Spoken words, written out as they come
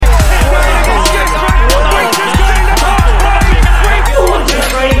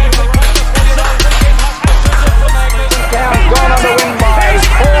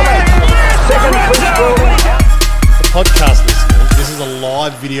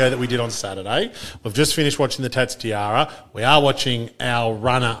video that we did on Saturday. We've just finished watching the Tats Tiara. We are watching our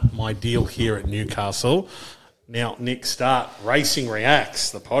runner, My Deal, here at Newcastle. Now, Nick, start Racing Reacts,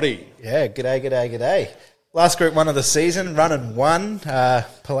 the potty. Yeah, g'day. Last Group 1 of the season, running 1.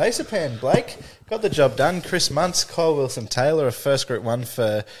 Palacepan, Blake, got the job done. Chris Muntz, Kyle Wilson-Taylor, a first Group 1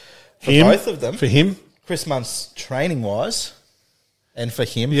 for both of them. For him? Chris Muntz training-wise. And for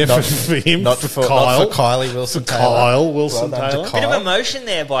him. Yeah, for him. Not for Kyle. Kyle. Not for Kylie Wilson-Taylor. Kyle Wilson-Taylor. Bit of emotion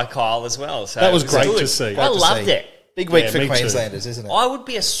there by Kyle as well. So that was great to see. I loved it. Big week for me Queenslanders, isn't it? I would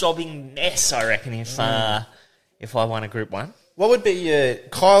be a sobbing mess, I reckon, if I won a Group 1. What would be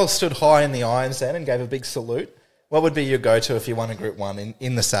Kyle stood high in the irons then and gave a big salute. What would be your go-to if you won a Group 1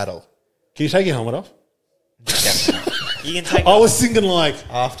 in the saddle? Can you take your helmet off? You can take. I was thinking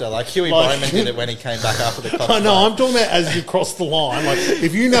after, Huey Bowman did it when he came back after the Cox. I know. I'm talking about as you cross the line. Like,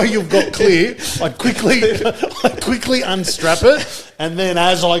 if you know you've got clear, I'd quickly unstrap it, and then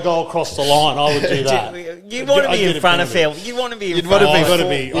as I go across the line, I would do that. You want to be in front of Phil. You want to be in front of I got to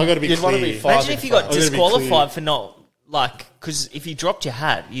be You'd want to be clear. Imagine if you got disqualified for not because if you dropped your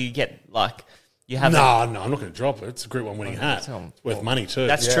hat, you get you have. No, I'm not going to drop it. It's a Group 1 winning hat. It's worth money too.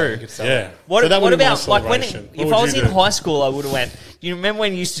 That's true. Yeah. What So that would be my about when celebration. if I was in high school, I would have went. Do you remember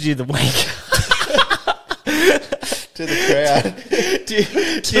when you used to do the wank? to the crowd.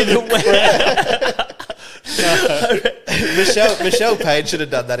 to the wank. Michelle Payne should have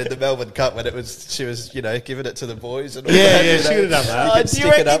done that in the Melbourne Cup when she was giving it to the boys and all Yeah, that. she could have done that. Do you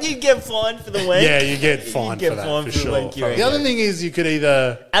reckon you'd get fined for the wank? Yeah, you get fined for that for sure. The other thing is you could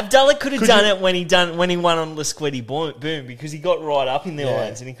either Abdullah could have done it when he won on Lasquetti Boom because he got right up in the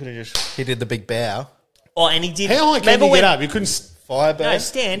irons and he could have just he did the big bow. Oh, and he did. How high can you get up? You couldn't Fireburn. No,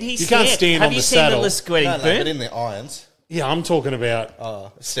 stand. You can't stand on the saddle. Have you seen the Lasquetti No, Boom? but in the irons. Yeah, I'm talking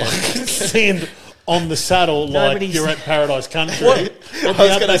about Stand. stand on the saddle like you're at Paradise Country. I was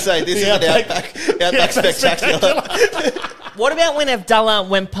going to say, this is an Outback Spectacular. What about when Abdullah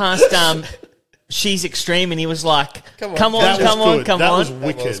went past She's Extreme and he was like, come on. That was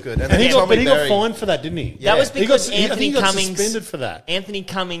wicked. That was good. And he got fined for that, didn't he? That was because Anthony got Cummings suspended for that. Anthony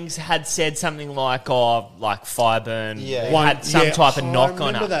Cummings had said something like Fireburn Yeah. had some type of knock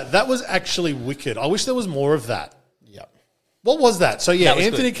on it. it. That was actually wicked. I wish there was more of that. Yep. What was that? So yeah, That was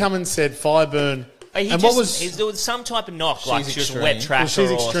Anthony good. Cummins said Fireburn. There was some type of knock, like she was Extreme. wet tractor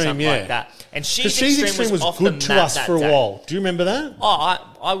She's or Extreme, something yeah. like that. And Because She's Extreme was off good the to map us that for a day. while. Do you remember that? Oh,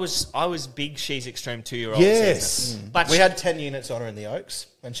 I was big She's Extreme 2-year-old. Yes. Season. But We had 10 units on her in the Oaks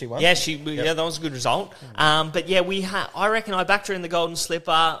when she won. Yeah, that was a good result. But yeah, I reckon I backed her in the Golden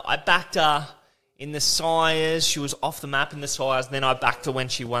Slipper. I backed her in the Sires. She was off the map in the Sires. And then I backed her when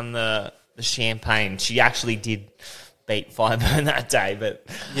she won the Champagne. She actually did beat Fireburn that day, but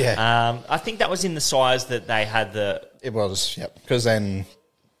I think that was in the Sires that they had the. It was, yep. Because then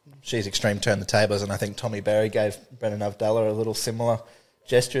She's Extreme turned the tables, and I think Tommy Berry gave Brendan Avdallah a little similar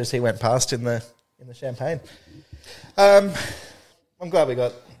gesture as he went past in the Champagne. I'm glad we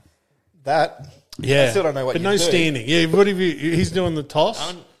got that. Yeah. I still don't know what but you no do. standing. Yeah, what have you? He's doing the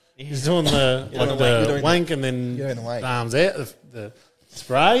toss. He's doing the wank, and then you're doing the wank. Arms out, the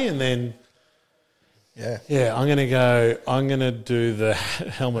spray, and then. Yeah, I'm gonna do the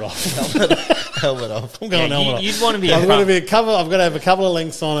helmet off. Helmet off. I'm going helmet off. You'd want to be. I've got to have a couple of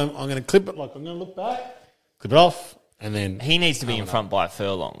lengths on him. I'm going to clip it. I'm going to look back, clip it off, and then He needs to be in front by a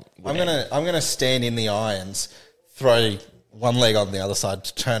furlong. I'm gonna stand in the irons, throw one leg on the other side,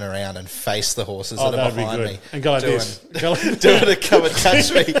 to turn around and face the horses that are that'd be behind good. me. And go like this. Doing a come and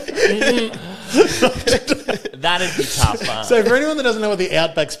catch me. That'd be tough. So for anyone that doesn't know what the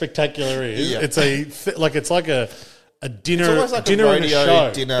Outback Spectacular is, it's it's like a dinner, It's almost like a dinner and a rodeo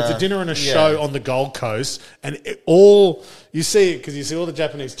show. dinner. It's a dinner and a show on the Gold Coast, and you see it because you see all the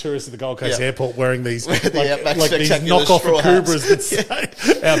Japanese tourists at the Gold Coast airport wearing these like these Spectacular knockoff straw hats. Akubras that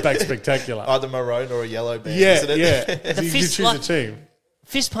say Outback Spectacular. Either maroon or a yellow band, Yeah, isn't it? yeah. So you fist choose a team.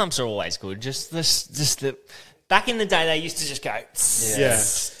 Fist pumps are always good. Just the. Back in the day, they used to just go. Yeah.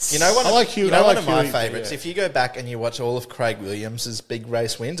 You know what? I like Hugh- You know I one like of my Huey, favourites. yeah. If you go back and you watch all of Craig Williams' big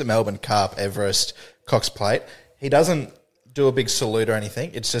race wins, a Melbourne Cup, Everest, Cox Plate, he doesn't do a big salute or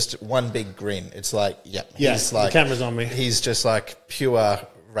anything. It's just one big grin. It's like, yep. Yeah, he's like, the camera's on me. He's just like pure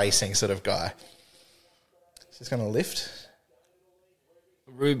racing sort of guy. Is this going to lift?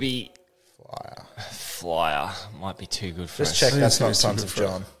 Ruby Flyer. Flyer might be too good for Just us. check that's not Sons of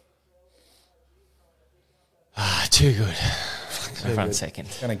John. Too good. Front second.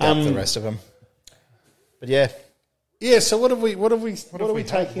 Going to gap the rest of them. But yeah. Yeah. So what are we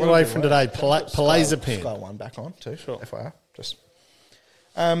taking away from today? Palazzo Sky pen. one back on too. Sure. FYI. Just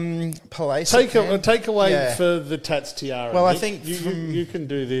Police. Take away Yeah. for the Tats Tiara. Well, I Nick. think you can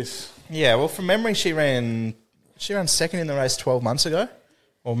do this. Yeah, well, from memory, she ran second in the race 12 months ago,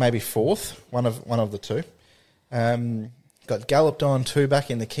 or maybe fourth, one of the two. Got galloped on 2 back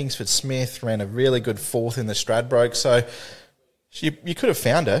in the Kingsford Smith, ran a really good fourth in the Stradbroke. So you could have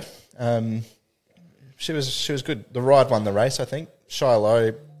found her. She was good. The ride won the race, I think.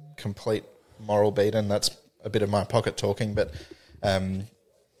 Shiloh, complete moral beaten. That's a bit of my pocket talking, but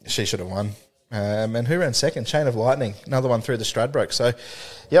she should have won. And who ran second? Chain of Lightning, another one through the Stradbroke. So,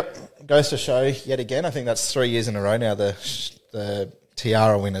 yep, goes to show yet again. I think that's 3 years in a row now. The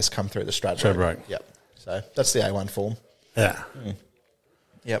Tiara winners come through the Stradbroke. Yep. So that's the A1 form. Yeah.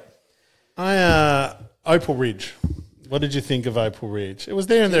 Yep. Opal Ridge. What did you think of Opal Ridge? It was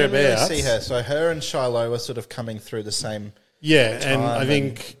there and thereabouts. See her. So her and Shiloh were sort of coming through the same. Yeah, and I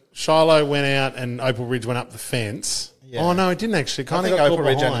think Shiloh went out and Opal Ridge went up the fence. Yeah. Oh, no, it didn't actually. I think Opal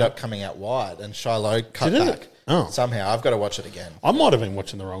Ridge ended up coming out wide and Shiloh cut Did it? back. Oh. Somehow. I've got to watch it again. I might have been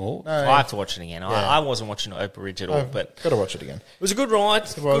watching the wrong horse. No, I have to watch it again. I wasn't watching Opal Ridge at all, but got to watch it again. it was a good ride.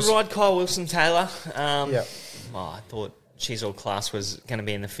 was. Good ride, Kyle Wilson-Taylor. Yeah. I thought She's All Class was going to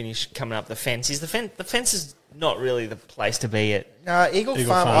be in the finish coming up the fence. The fence is not really the place to be at. Eagle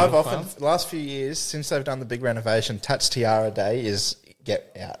Farm, I've often, last few years, since they've done the big renovation, Tats Tiara Day is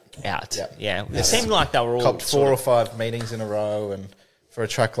get out. Yep. Yeah. It Yes. seemed like they were all Copped 4 or 5 meetings in a row, and for a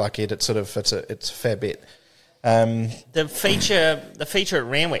track like it, it's a fair bit. The feature at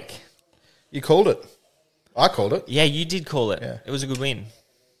Randwick. You called it. I called it. Yeah, you did call it. Yeah. It was a good win.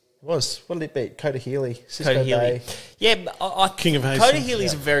 It was. What did it beat? Coda Healy. Cisco Coda Healy. Bay. Yeah, but King of Coda Hastings.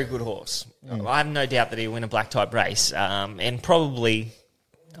 Healy's a very good horse. I have no doubt that he'll win a black type race, and probably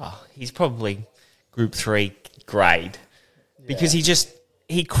he's probably Group 3 grade because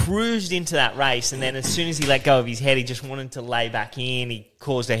he cruised into that race, and then as soon as he let go of his head, he just wanted to lay back in. He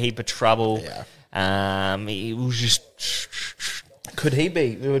caused a heap of trouble. Yeah. He was just. Could he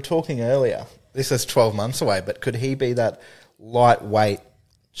be? We were talking earlier. This is 12 months away, but could he be that lightweight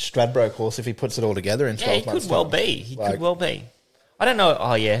Stradbroke horse if he puts it all together in 12 Yeah, he months? could well be. He could well be. I don't know.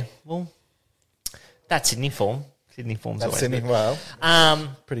 Oh, yeah. Well, that's Sydney form. Sydney form's That's always Sydney. good. Well,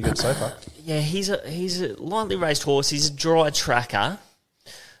 pretty good so far. Yeah, he's a lightly raced horse. He's a dry tracker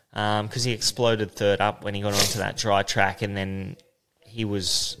because he exploded third up when he got onto that dry track, and then he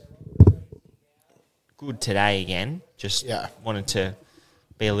was good today again. Just wanted to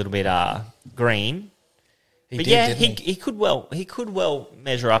be a little bit green. He could well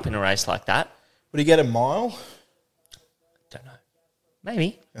measure up in a race like that. Would he get a mile? Don't know.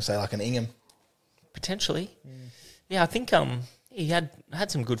 Maybe. I say like an Ingham. Potentially. Yeah, I think he had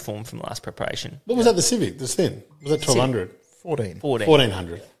some good form from the last preparation. What was that, the Civic, the thin? Was that 1200? 14.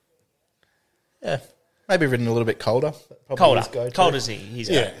 1400. Yeah. Maybe ridden a little bit colder. Colder as he's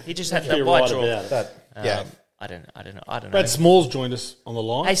Yeah. He just had You're that white right draw. about it. I don't know. Brad Smalls joined us on the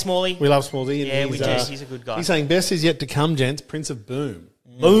line. Hey, Smalley. We love Smallsy. Yeah, we do. He's a good guy. He's saying best is yet to come, gents. Prince of Boom.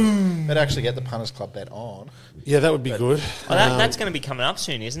 Better actually get the Punters Club bet on. Yeah, that would be good. Well, that's going to be coming up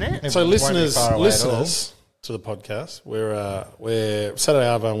soon, isn't it? So Won't be listeners far away at all. to the podcast, we're Saturday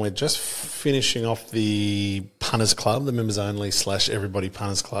Arvo, and we're just finishing off the Punters Club, the members only / everybody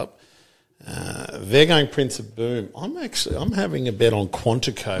Punters Club. They're going Prince of Boom. I'm having a bet on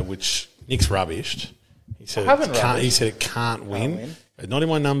Quantico, which Nick's rubbished. He said it can't win. Not in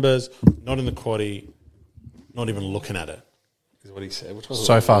my numbers, not in the quaddie, not even looking at it. Is what he said. Which was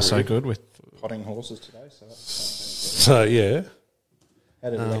So far, so good with potting horses today. So yeah.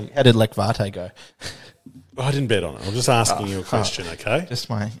 How did Lekvate go? I didn't bet on it. I'm just asking you a question, okay? Just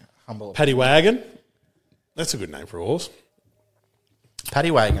my humble Paddy Wagon. That's a good name for a horse.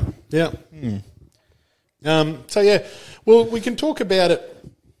 Paddy Wagon. Yeah. So, yeah, well, we can talk about it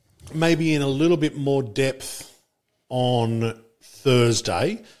maybe in a little bit more depth on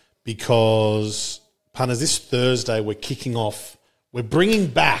Thursday because, punters, this Thursday we're kicking off, we're bringing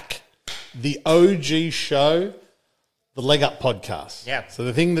back the OG show, the Leg Up podcast. Yeah. So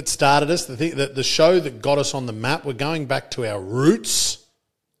the thing that started us, the show that got us on the map, we're going back to our roots.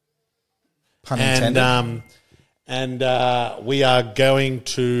 Pun intended. And we are going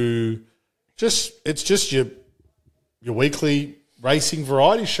to it's just your weekly racing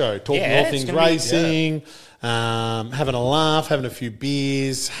variety show, talking all things racing, having a laugh, having a few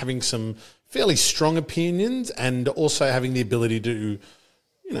beers, having some fairly strong opinions, and also having the ability to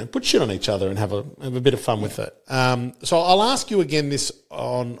put shit on each other and have a bit of fun with it. So I'll ask you again this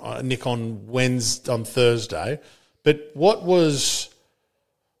on Nick on Thursday, but what was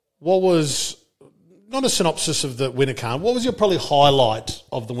not a synopsis of the Winter Carnival. What was your probably highlight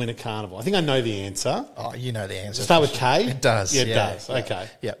of the Winter Carnival? I think I know the answer. Oh, you know the answer. Does it start with K? It does. Yeah, it does. Okay.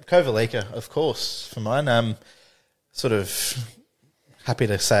 Yeah, Kovalika, of course, for mine. Sort of happy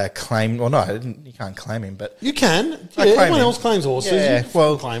to say I claim. Well, no, you can't claim him, but You can. I Yeah, claim everyone him. else claims horses. Yeah, You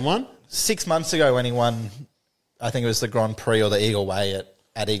well- claim one. 6 months ago when he won, I think it was the Grand Prix or the Eagle Way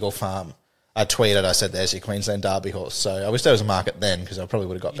at Eagle Farm. I tweeted, I said, "There's your Queensland Derby horse." So I wish there was a market then because I probably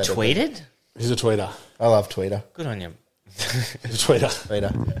would have got You better. tweeted? He's a tweeter. I love Tweeter. Good on you. He's a tweeter.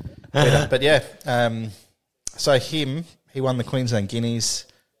 Tweeter. But yeah, so he won the Queensland Guineas,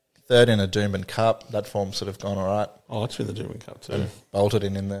 third in a Doomben Cup. That form's sort of gone all right. Oh, it's been the Doomben Cup too. Bolted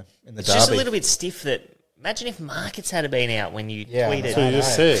in the It's Derby. just a little bit stiff that. Imagine if markets had been out when you Yeah, tweeted. So you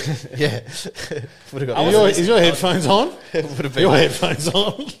just said. Yeah. Would have got Is your headphones on? would have been Your headphones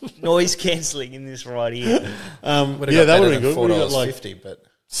on? Noise cancelling in this right here. would have Yeah, got that would better have been than good. We got like $4.50, but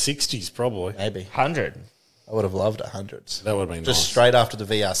 60s probably. maybe 100. I would have loved hundreds. That would have been Just nice. straight after the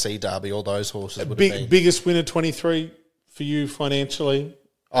VRC Derby, all those horses would have been. Biggest winner 23 for you financially?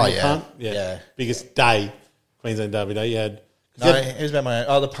 Oh, on the yeah. punt? Yeah. Biggest day, Queensland Derby day. You had. No, it was about my own.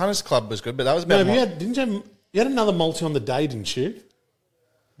 Oh, the Punters Club was good, but that was No, about but my... you had another multi on the day, didn't you?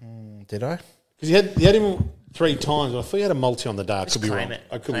 Did I? Because you had him 3 times. I thought you had a multi on the day. I could be claim wrong. it.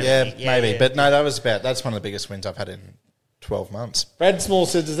 I could be Claim wrong. it. Yeah, maybe. yeah. But no, that's one of the biggest wins I've had in 12 months. Brad Small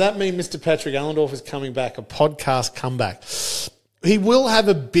says, does that mean Mr. Patrick Allendorf is coming back, a podcast comeback? He will have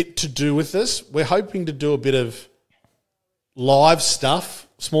a bit to do with this. We're hoping to do a bit of live stuff,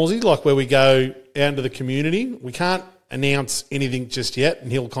 Smallsy, like where we go out into the community. We can't announce anything just yet,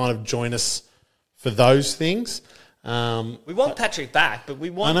 and he'll kind of join us for those things. We want Patrick back, but we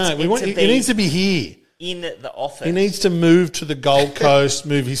I want, know. it to He be needs to be here. in the office. He needs to move to the Gold Coast,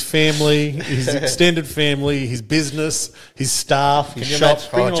 move his family, his extended family, his business, his staff, his shops.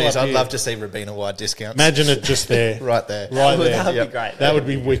 Bring it all up I'd here. love to see Rabina Wide discounts. Imagine it just there. Right there. Right there. That would Yep. be great. That would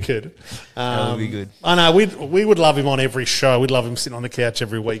be wicked. That would be good. I know we would love him on every show. We'd love him sitting on the couch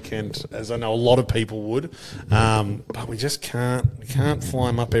every weekend, as I know a lot of people would. But we just can't. We can't fly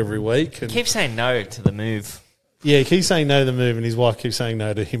him up every week. And Keep saying no to the move. yeah, he keeps saying no to the move, and his wife keeps saying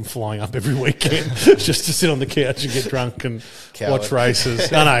no to him flying up every weekend just to sit on the couch and get drunk and Coward. watch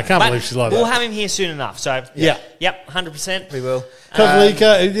races. I know. I can't But believe she's like we'll that. have him here soon enough. So Yeah. yep, 100%. We will.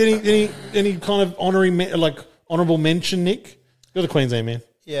 Kovalika, any kind of honourable mention, Nick? You're the Queensland man.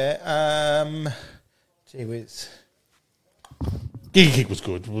 Yeah. Gee whiz. Gigi Kick was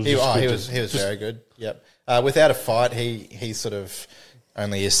good. He was very good. Yep. Without a fight, he's sort of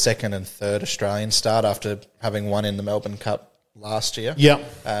only his second and third Australian start after having won in the Melbourne Cup last year. Yep.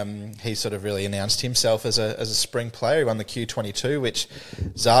 He sort of really announced himself as a spring player. He won the Q22, which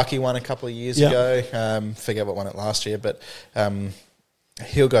Zaki won a couple of years Yep. ago. Forget what won it last year, but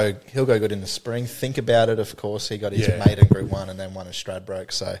he'll go good in the spring. Think about it, of course. He got his Yeah. maiden Group 1 and then won a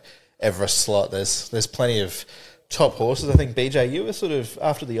Stradbroke. So Everest slot. There's plenty of top horses. I think BJ, you were sort of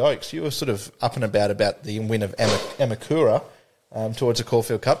after the Oaks. You were sort of up and about the win of Emma Kura. Towards the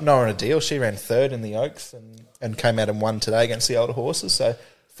Caulfield Cup. Nora Deal, she ran third in the Oaks and came out and won today against the older horses. So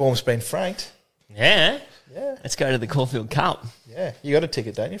form's been franked. Yeah. Yeah. Let's go to the Caulfield Cup. Yeah. You got a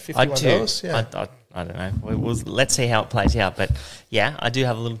ticket, don't you? I do. $51. Yeah. I don't know. Let's see how it plays out. But yeah, I do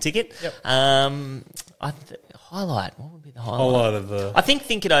have a little ticket. Yep. Highlight. What would be the highlight? Highlight of the. I think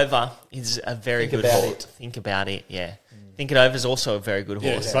Think It Over is a very Think good About horse. It. Think About It, yeah. Think It Over is also a very good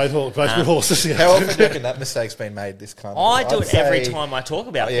Yeah, horse. both good horses. Yeah. How often do you reckon that mistake's been made this kind of I do I'd it every say- time I talk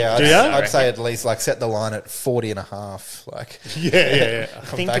about it. Yeah, Do ya? I'd say at least like set the line at 40 and a half. Like, Yeah.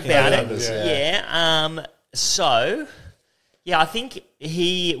 Think back in about the it. numbers, Yeah. So, yeah, I think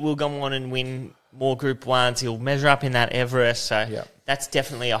he will go on and win more Group 1s. He'll measure up in that Everest. So Yeah. that's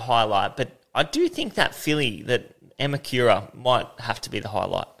definitely a highlight. But I do think that filly, that Emma Kura, might have to be the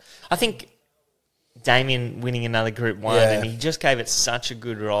highlight. I think Damien winning another Group 1, Yeah. and he just gave it such a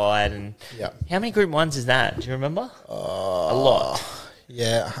good ride. And Yeah. how many Group 1s is that? Do you remember? A lot.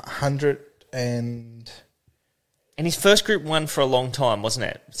 yeah, 100 and... And his first Group 1 for a long time, wasn't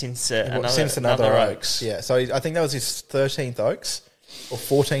it? Since another Oaks. Yeah, so I think that was his 13th Oaks or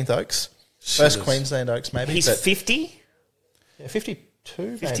 14th Oaks. First Jesus. Queensland Oaks, maybe. He's but 50. yeah,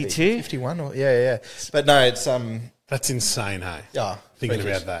 52, 52? maybe. 51 or yeah. But no, it's That's insane, hey? yeah, Thinking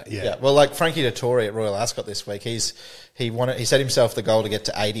freakish. about that, yeah. Well, like Frankie Dettori at Royal Ascot this week, he set himself the goal to get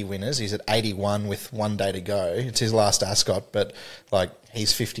to 80 winners. He's at 81 with 1 day to go. It's his last Ascot, but like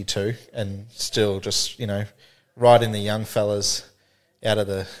he's 52 and still just riding the young fellas out of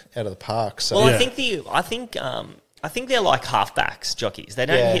the park. So Well, Yeah. I think they're like halfbacks jockeys. They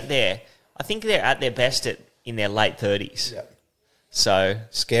don't Yeah. hit their. I think they're at their best in their late 30s. yeah. So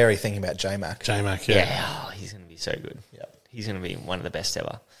Scary thinking about J-Mac. J-Mac, he's going to be so good. Yep. He's going to be one of the best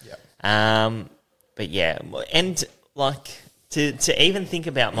ever. Yep. But yeah, and like to even think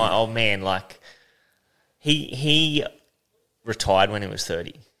about my old man, like he retired when he was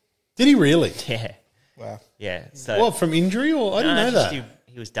 30. Did he really? Yeah. Wow. Yeah. So What, from injury or? I didn't know just that.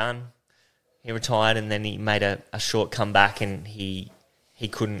 He was done. He retired and then he made a short comeback and he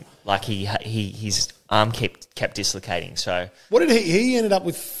couldn't, like his arm kept dislocating. So What did he ended up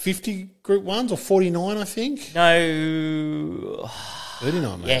with 50 Group 1s or 49, I think? no,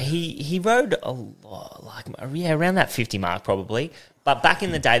 39, mate. yeah, he rode a lot, around that 50 mark probably. But back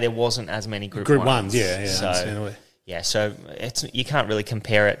in the day, there wasn't as many Group 1s. Yeah, So understandably. yeah, so you can't really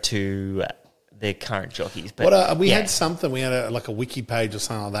compare it to the current jockeys. But We had something. We had a wiki page or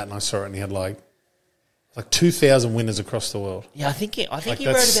something like that, and I saw it, and he had like 2,000 winners across the world. Yeah, I think he that's-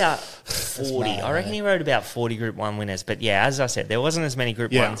 rode about 40. I reckon he rode about 40 Group 1 winners. But yeah, as I said, there wasn't as many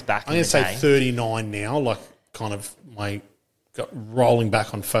Group 1s back I'm in going the to say day. 39 now, like kind of got rolling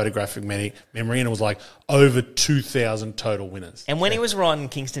back on photographic memory, and it was like over 2,000 total winners. And when he was riding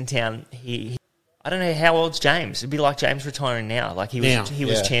Kingston Town, he I don't know how old's James. It'd be like James retiring now. Like he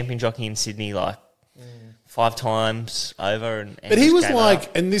was champion jockey in Sydney like 5 times over. And But he just was gave like,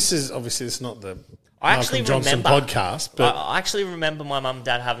 up. and this is obviously it's not the I actually Malcolm Johnson remember podcast, but I actually remember my mum and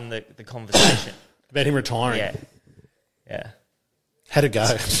dad having the conversation. about him retiring. Yeah. How'd it go?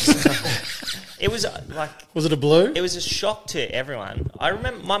 It was like Was it a blue? it was a shock to everyone. I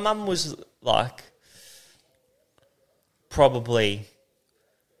remember my mum was like probably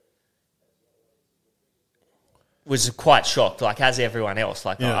was quite shocked, like as everyone else.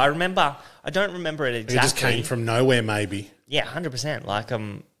 Like Yeah. I don't remember it It exactly. just came from nowhere, maybe. Yeah, 100%. Like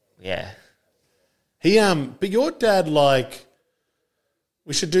yeah. He but your dad, like,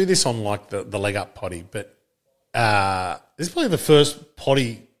 we should do this on like the leg up potty, but this is probably the first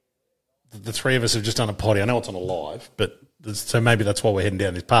potty that the three of us have just done a potty. I know it's on a live, but so maybe that's why we're heading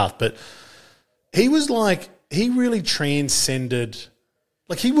down this path. But he was like, he really transcended,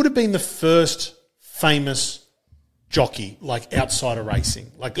 like he would have been the first famous jockey, like outside of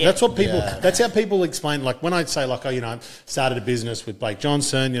racing. Like that's what people, that's how people explain, like when I'd say like, oh, I started a business with Blake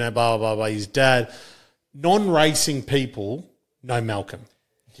Johnson, blah, blah, blah, blah, his dad. Non-racing people know Malcolm.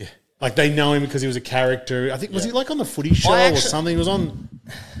 Yeah. Like they know him because he was a character. I think, was he like on the footy show or something? He was on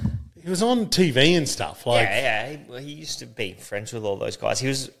TV and stuff. Like, He used to be friends with all those guys. He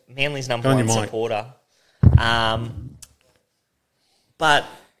was Manly's number Go on one your mic. supporter. But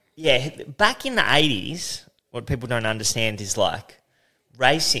yeah, back in the 80s, what people don't understand is like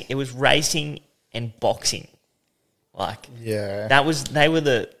racing. It was racing and boxing. Like they were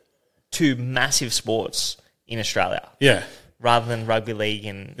the two massive sports in Australia. yeah. Rather than rugby league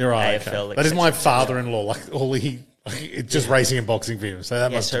and You're right. AFL. Okay. That is my father-in-law. Like it's just racing and boxing for him. So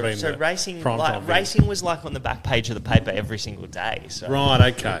that must have been so the racing. prime Like time racing was like on the back page of the paper every single day. So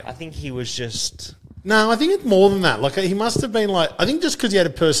right. Okay. I think he was just. No, I think it's more than that. Like he must have been like, I think just because he had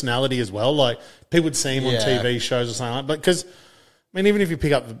a personality as well. Like people would see him on TV shows or something like that. But because, I mean, even if you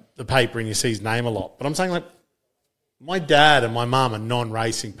pick up the paper and you see his name a lot, but I'm saying like my dad and my mum are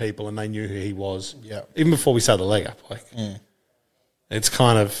non-racing people and they knew who he was. Yeah. Even before we started the leg up. Like it's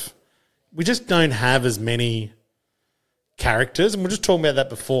kind of, we just don't have as many characters. And we're just talking about that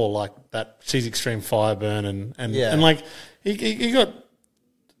before, like that She's Extreme Fireburn and like he got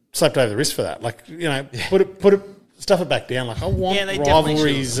slapped over the wrist for that. Like, put it, stuff it back down. Like I want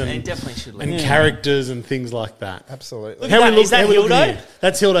rivalries they and definitely should characters and things like that. Absolutely. Is that Hildo?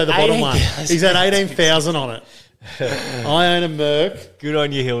 That's Hildo, the bottom one. 18,000. He's at 18,000 on it. I own a Merc. Good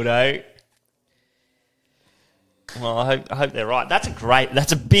on you, Hildo. Well, I hope they're right.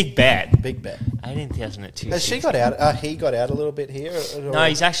 That's a big bet. Big bet. 18,000 at 2. Has she got out? He got out a little bit here? No,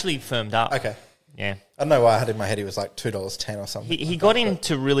 he's actually firmed up. Okay. Yeah. I don't know why I had in my head he was like $2.10 or something. He got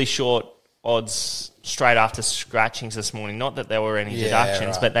into really short odds straight after scratchings this morning. Not that there were any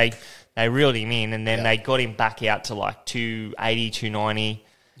deductions, right. but they reeled him in and then they got him back out to like 280, 290,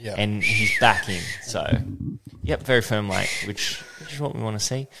 and he's back in. So, very firm late, which is what we want to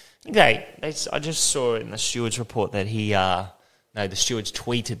see. I just saw in the stewards report that the stewards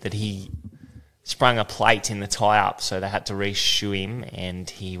tweeted that he sprung a plate in the tie-up, so they had to reissue him, and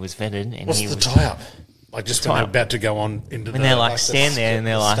he was vetted. And What's the tie-up? Like just when they're about to go on into when they're like stand there and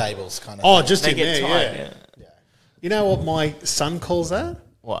they're like stables kind of. Oh, thing. just they in get there, tied. yeah. You know what my son calls that?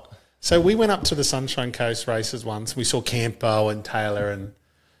 What? So we went up to the Sunshine Coast races once. We saw Campo and Taylor, and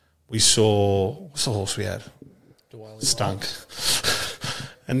we saw what's the horse we had? Stunk.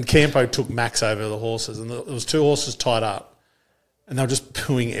 And Campo took Max over the horses, and there was 2 horses tied up. and they were just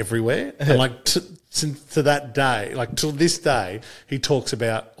pooing everywhere. And like to that day, like till this day, he talks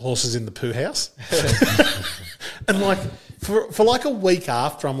about horses in the poo house. And like for like a week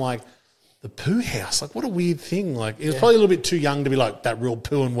after, I'm like, the poo house, like what a weird thing. Like he was probably a little bit too young to be like that real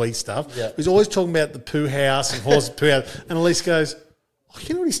poo and wee stuff. Yeah. He's always talking about the poo house and horses poo house. And Elise goes, oh,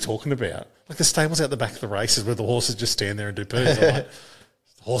 you know what he's talking about? Like the stables out the back of the races where the horses just stand there and do poos. I'm like,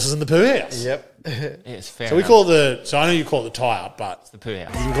 the horses in the poo house. Yep. It's fair. So we call it so I know you call it the tie up, but the poo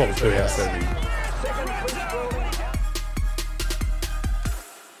house. you can call it the poo house.